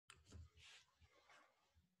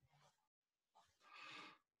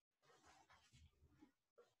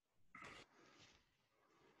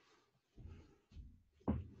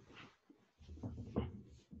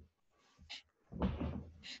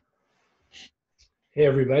Hey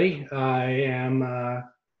everybody, I am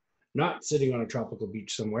not sitting on a tropical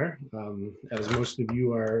beach somewhere, as most of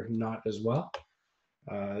you are not as well.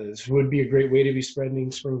 This would be a great way to be spending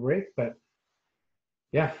spring break, but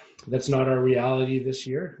yeah, that's not our reality this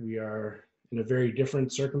year. We are in a very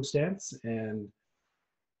different circumstance and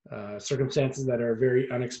circumstances that are very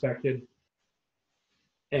unexpected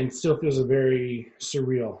and still feels a very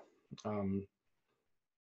surreal. Um,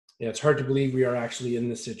 yeah, it's hard to believe we are actually in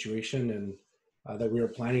this situation and that we are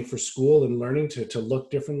planning for school and learning to look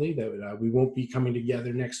differently, that we won't be coming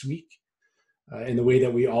together next week in the way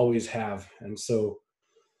that we always have. And so,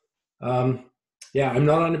 um, yeah, I'm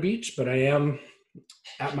not on a beach, but I am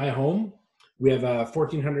at my home. We have a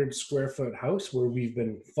 1,400 square foot house where we've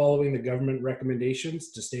been following the government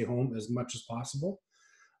recommendations to stay home as much as possible.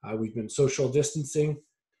 We've been social distancing,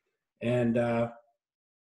 and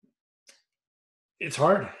it's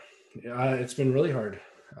hard. It's been really hard.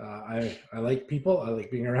 I like people. I like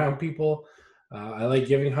being around people. I like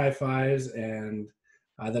giving high fives, and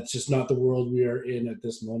that's just not the world we are in at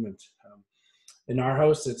this moment. In our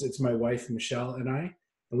house, it's my wife Michelle and I,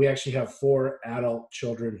 and we actually have four adult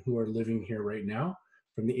children who are living here right now,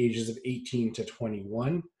 from the ages of 18 to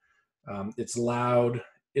 21. It's loud.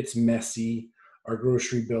 It's messy. Our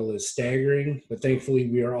grocery bill is staggering, but thankfully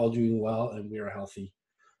we are all doing well and we are healthy.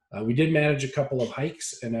 We did manage a couple of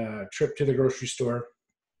hikes and a trip to the grocery store,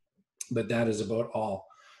 but that is about all.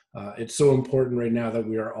 It's so important right now that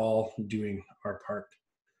we are all doing our part.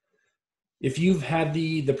 If you've had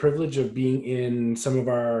the privilege of being in some of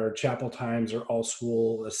our chapel times or all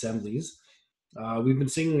school assemblies, we've been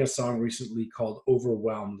singing a song recently called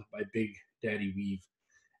 "Overwhelmed" by Big Daddy Weave,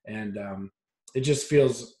 and it just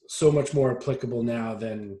feels so much more applicable now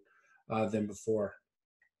than before.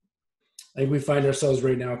 I think we find ourselves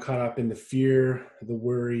right now caught up in the fear, the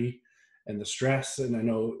worry, and the stress. And I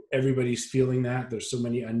know everybody's feeling that. There's so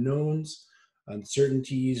many unknowns,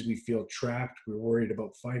 uncertainties. We feel trapped. We're worried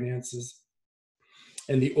about finances.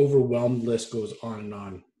 And the overwhelmed list goes on and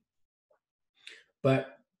on.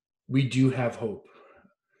 But we do have hope.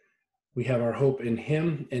 We have our hope in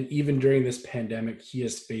Him. And even during this pandemic, He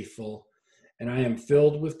is faithful. And I am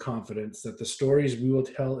filled with confidence that the stories we will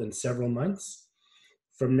tell in several months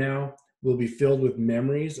from now will be filled with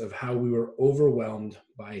memories of how we were overwhelmed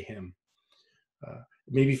by Him.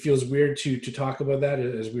 It maybe feels weird to talk about that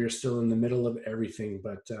as we are still in the middle of everything,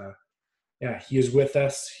 but yeah, He is with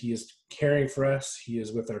us. He is caring for us. He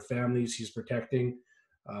is with our families. He's protecting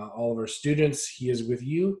all of our students. He is with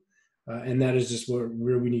you. And that is just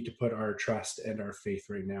where we need to put our trust and our faith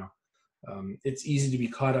right now. It's easy to be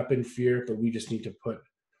caught up in fear, but we just need to put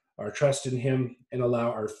our trust in Him and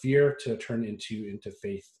allow our fear to turn into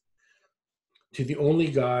faith. To the only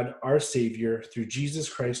God, our Savior, through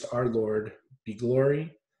Jesus Christ our Lord, be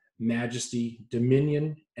glory, majesty,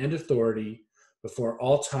 dominion, and authority before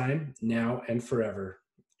all time, now and forever.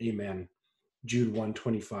 Amen. Jude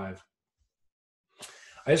 1:25.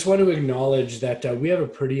 I just want to acknowledge that we have a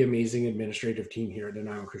pretty amazing administrative team here at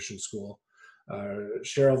Nanaimo Christian School.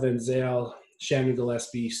 Cheryl Van Zale, Shannon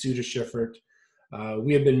Gillespie, Sue Schiffert.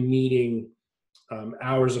 We have been meeting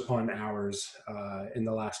hours upon hours in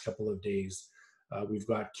the last couple of days. We've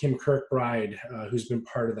got Kim Kirkbride, who's been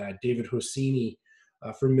part of that, David Hosseini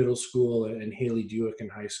for middle school, and Haley Dewick in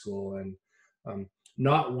high school. And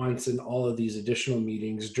not once in all of these additional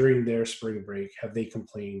meetings during their spring break have they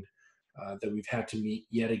complained that we've had to meet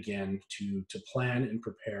yet again to plan and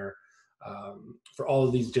prepare for all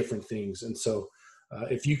of these different things. And so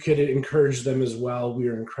if you could encourage them as well, we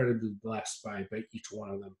are incredibly blessed by each one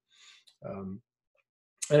of them.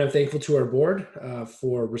 And I'm thankful to our board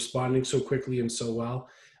for responding so quickly and so well,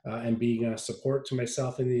 and being a support to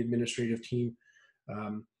myself and the administrative team.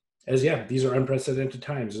 As yeah, these are unprecedented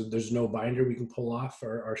times. There's no binder we can pull off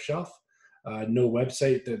our shelf, no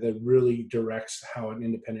website that really directs how an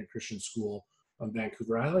independent Christian school on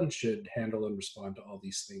Vancouver Island should handle and respond to all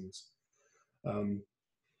these things.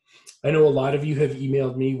 I know a lot of you have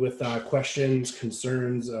emailed me with questions,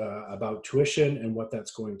 concerns about tuition and what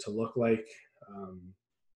that's going to look like.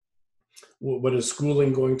 What is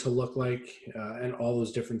schooling going to look like, and all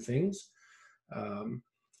those different things.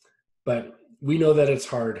 But we know that it's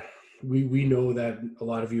hard. We know that a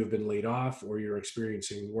lot of you have been laid off or you're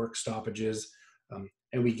experiencing work stoppages,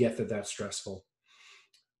 and we get that that's stressful.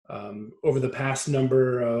 Over the past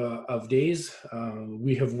number of days,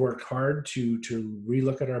 we have worked hard to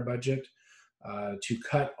relook at our budget, to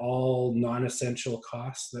cut all non-essential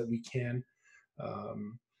costs that we can,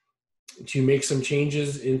 to make some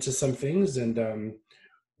changes into some things, and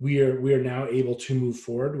we are now able to move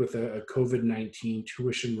forward with a COVID-19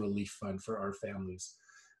 tuition relief fund for our families.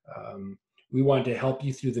 we want to help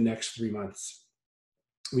you through the next 3 months.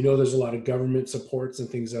 We know there's a lot of government supports and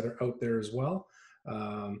things that are out there as well.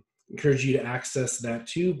 Encourage you to access that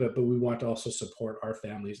too, but we want to also support our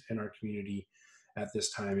families and our community at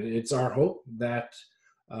this time. It's our hope that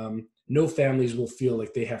no families will feel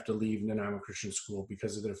like they have to leave Nanaimo Christian School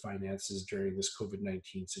because of their finances during this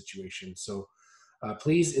COVID-19 situation. So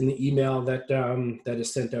please, in the email that that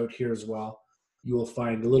is sent out here as well, you will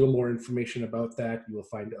find a little more information about that. You will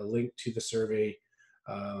find a link to the survey,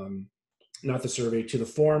 not the survey, to the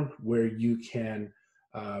form where you can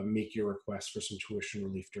make your request for some tuition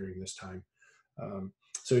relief during this time.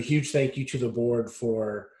 So a huge thank you to the board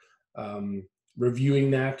for reviewing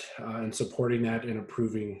that and supporting that and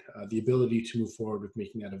approving the ability to move forward with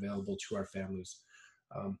making that available to our families.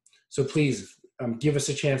 So please give us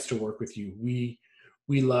a chance to work with you.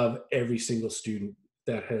 We love every single student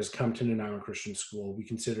that has come to Nanaimo Christian School. We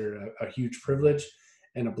consider it a huge privilege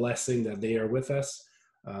and a blessing that they are with us.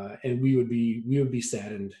 And we would be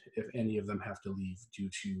saddened if any of them have to leave due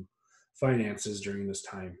to finances during this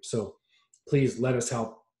time. So please let us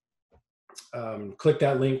help. Click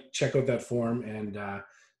that link, check out that form, and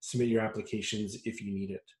submit your applications if you need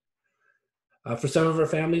it. For some of our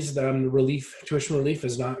families, tuition relief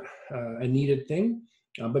is not a needed thing,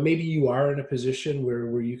 but maybe you are in a position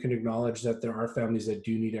where you can acknowledge that there are families that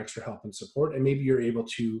do need extra help and support, and maybe you're able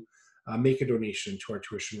to make a donation to our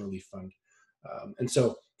tuition relief fund. And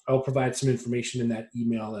so I'll provide some information in that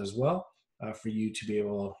email as well for you to be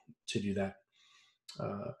able to do that.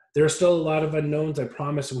 There are still a lot of unknowns. I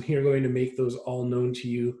promise we are going to make those all known to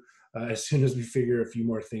you as soon as we figure a few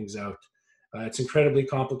more things out. It's incredibly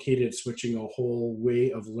complicated, switching a whole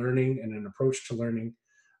way of learning and an approach to learning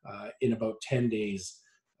in about 10 days.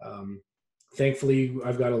 Thankfully,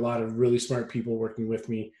 I've got a lot of really smart people working with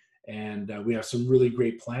me, and we have some really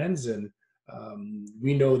great plans, and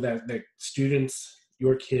we know that students,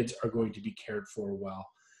 your kids, are going to be cared for well.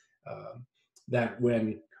 That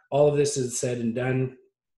when all of this is said and done,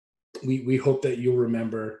 we hope that you'll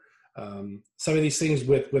remember some of these things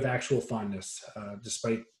with actual fondness,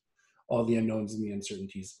 despite all the unknowns and the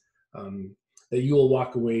uncertainties. That you will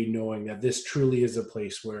walk away knowing that this truly is a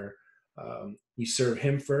place where we serve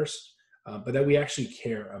Him first, but that we actually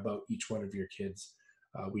care about each one of your kids.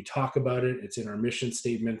 We talk about it. It's in our mission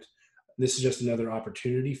statement. This is just another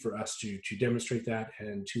opportunity for us to demonstrate that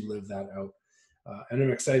and to live that out. And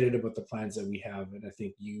I'm excited about the plans that we have, and I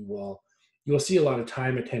think you will see a lot of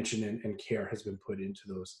time, attention, and care has been put into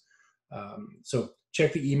those. So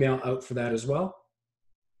check the email out for that as well.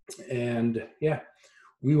 And yeah,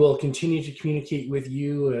 we will continue to communicate with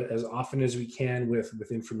you as often as we can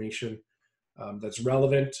with information that's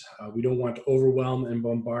relevant. We don't want to overwhelm and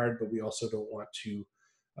bombard, but we also don't want to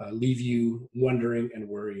leave you wondering and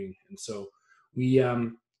worrying. And so we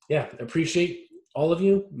appreciate all of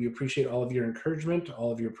you. We appreciate all of your encouragement,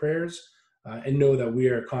 all of your prayers, and know that we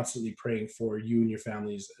are constantly praying for you and your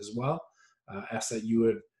families as well. Ask that you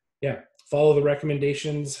would, follow the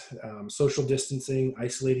recommendations, social distancing,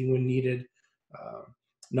 isolating when needed,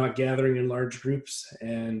 not gathering in large groups,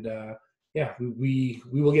 and we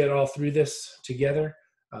will get all through this together.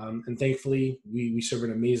 And thankfully, we serve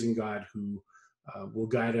an amazing God who will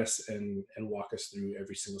guide us and walk us through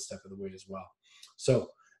every single step of the way as well. So,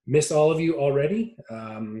 miss all of you already.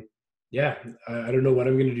 I don't know what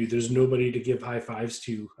I'm going to do. There's nobody to give high fives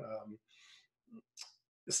to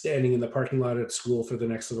standing in the parking lot at school for the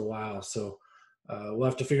next little while. So we'll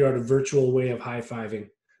have to figure out a virtual way of high-fiving,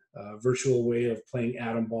 a virtual way of playing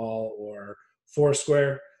Atom Ball or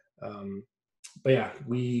Foursquare. But yeah,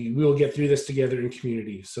 we will get through this together in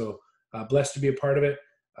community. So blessed to be a part of it,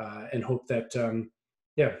 and hope that,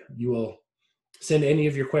 you will send any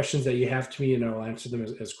of your questions that you have to me, and I'll answer them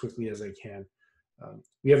as quickly as I can.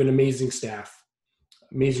 We have an amazing staff,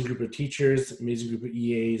 amazing group of teachers, amazing group of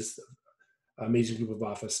EAs, amazing group of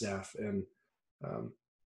office staff. And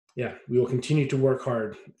we will continue to work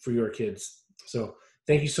hard for your kids. So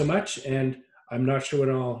thank you so much. And I'm not sure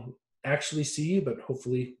when I'll actually see you, but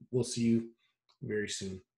hopefully we'll see you very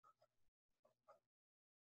soon.